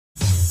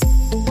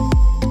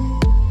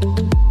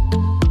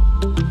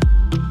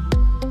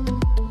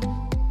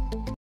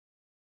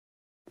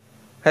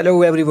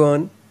Hello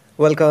everyone,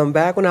 welcome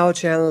back on our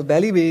channel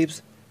Belly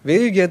Babes, where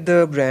you get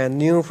the brand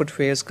new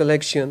footwear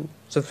collection.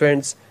 So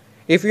friends,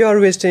 if you are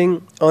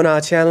visiting on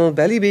our channel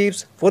Belly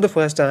Babes for the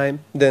first time,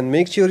 then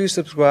make sure you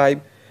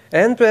subscribe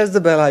and press the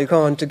bell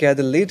icon to get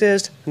the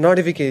latest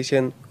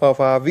notification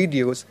of our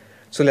videos.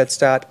 So let's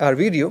start our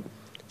video.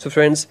 So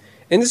friends,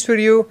 in this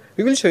video,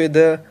 we will show you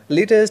the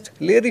latest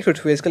lady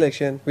footwear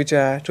collection, which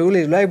are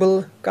truly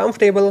reliable,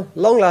 comfortable,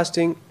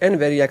 long-lasting, and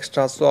very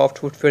extra soft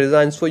footwear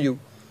designs for you.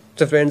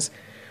 So friends,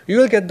 you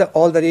will get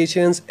all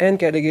variations and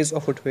categories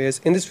of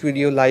footwears in this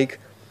video like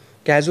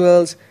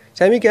casuals,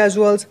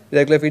 semi-casuals,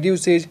 regular fit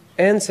usage,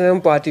 and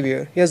some party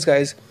wear. Yes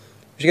guys,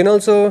 you can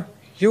also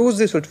use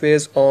these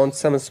footwears on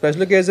some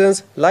special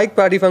occasions like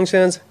party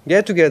functions,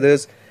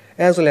 get-togethers,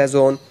 as well as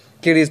on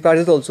kiddies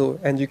parties also.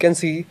 And you can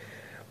see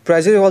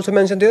prices also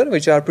mentioned here,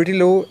 which are pretty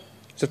low.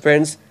 So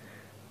friends,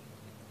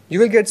 you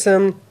will get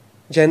some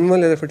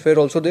genuine leather footwear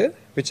also there,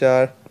 which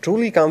are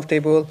truly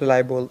comfortable,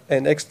 reliable,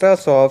 and extra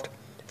soft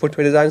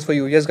footwear designs for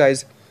you. Yes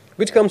guys,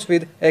 which comes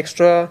with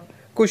extra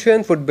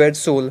cushion footbed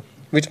sole,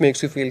 which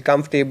makes you feel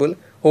comfortable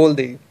whole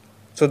day,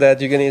 so that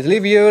you can easily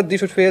wear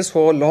these footwears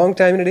for a long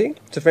time in a day.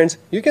 So friends,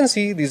 you can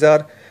see these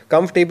are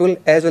comfortable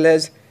as well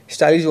as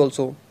stylish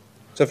also.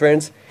 So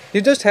friends, you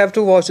just have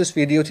to watch this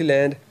video till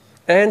end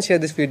and share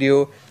this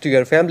video to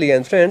your family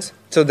and friends,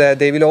 so that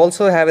they will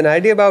also have an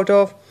idea about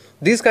of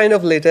these kind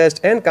of latest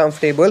and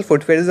comfortable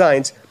footwear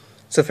designs.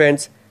 So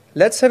friends,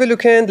 let's have a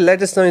look and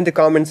let us know in the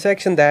comment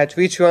section that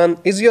which one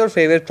is your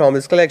favorite from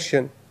this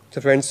collection.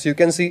 So friends, you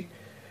can see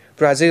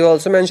prices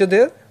also mentioned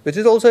there, which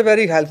is also a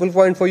very helpful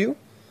point for you.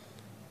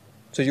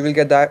 So you will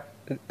get that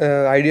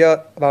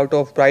idea about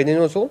of pricing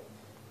also.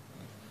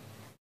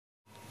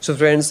 So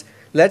friends,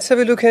 let's have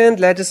a look and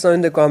let us know in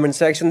the comment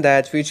section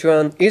that which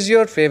one is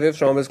your favorite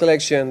from this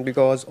collection,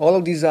 because all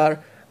of these are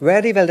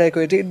very well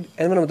decorated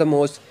and one of the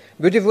most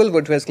beautiful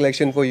footwear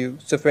collection for you.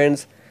 So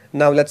friends,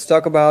 now let's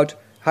talk about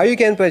how you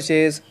can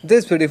purchase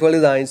these beautiful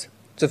designs.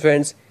 So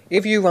friends,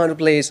 if you want to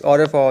place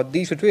order for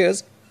these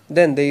footwears,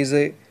 then there is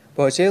a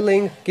purchase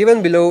link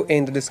given below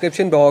in the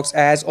description box.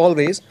 As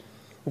always,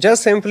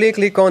 just simply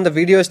click on the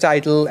video's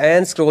title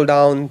and scroll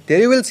down. There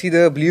you will see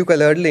the blue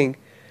colored link,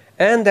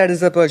 and that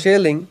is the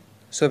purchase link.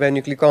 So when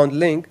you click on the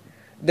link,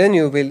 then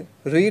you will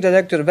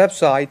redirect your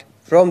website.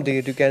 From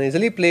there you can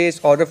easily place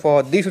order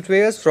for these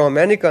footwears from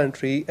any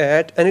country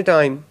at any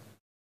time.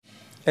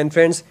 And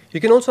friends,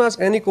 you can also ask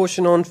any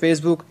question on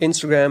Facebook,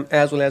 Instagram,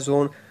 as well as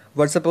on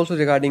WhatsApp also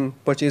regarding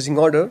purchasing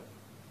order.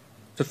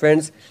 So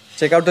friends,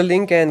 check out the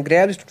link and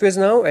grab these footwears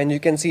now, and you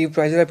can see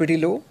prices are pretty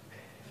low.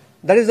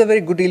 That is a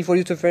very good deal for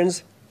you. So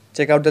friends,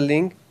 check out the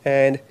link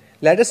and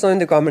let us know in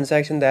the comment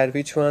section that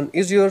which one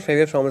is your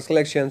favorite from this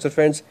collection. So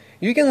friends,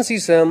 you can see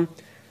some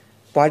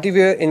party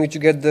wear in which you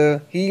get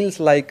the heels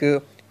like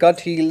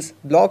cut heels,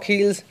 block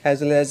heels, as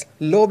well as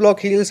low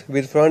block heels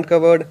with front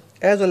covered,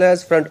 as well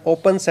as front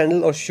open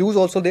sandal or shoes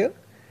also there.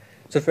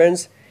 So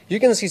friends, you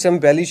can see some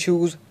belly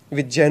shoes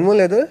with genuine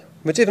leather,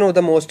 which is one of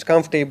the most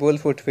comfortable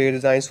footwear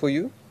designs for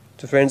you.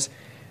 So friends,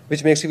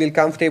 which makes you feel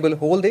comfortable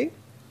whole day.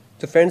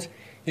 So friends,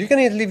 you can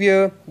easily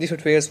wear these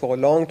footwears for a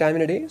long time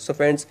in a day. So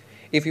friends,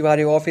 if you are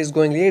a office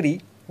going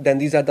lady, then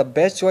these are the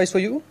best choice for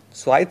you.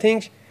 So I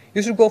think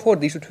you should go for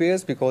these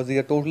footwears because they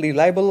are totally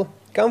reliable,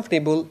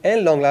 comfortable,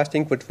 and long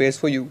lasting footwears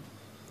for you.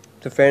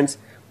 So friends,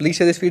 please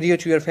share this video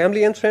to your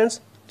family and friends,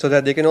 so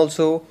that they can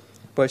also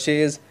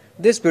purchase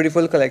this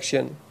beautiful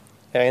collection.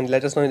 And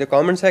let us know in the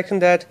comment section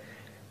that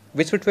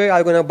which footwear are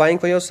you gonna buying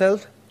for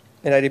yourself.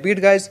 And I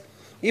repeat guys,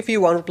 if you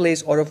want to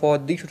place order for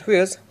these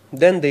footwears,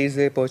 then there is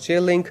a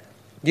purchase link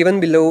given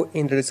below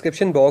in the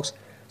description box.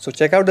 So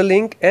check out the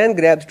link and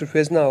grab the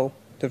footwears now.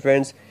 So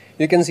friends,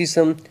 you can see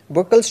some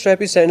buckle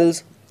strappy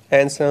sandals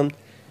and some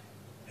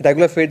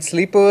regular fit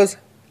slippers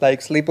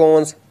like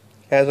slip-ons,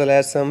 as well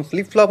as some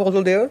flip-flop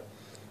also there,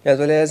 as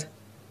well as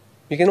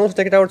you can also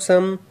check it out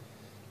some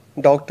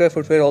doctor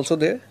footwear also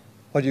there,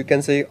 or you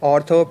can say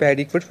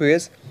orthopedic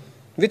footwears,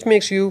 which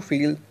makes you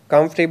feel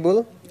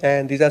comfortable,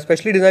 and these are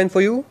specially designed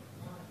for you.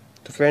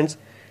 So friends,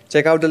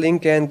 check out the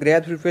link and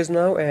grab the footwears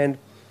now, and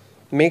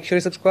make sure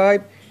you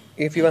subscribe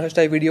if you want to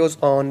type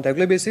videos on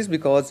regular basis,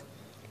 because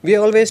we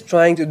are always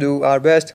trying to do our best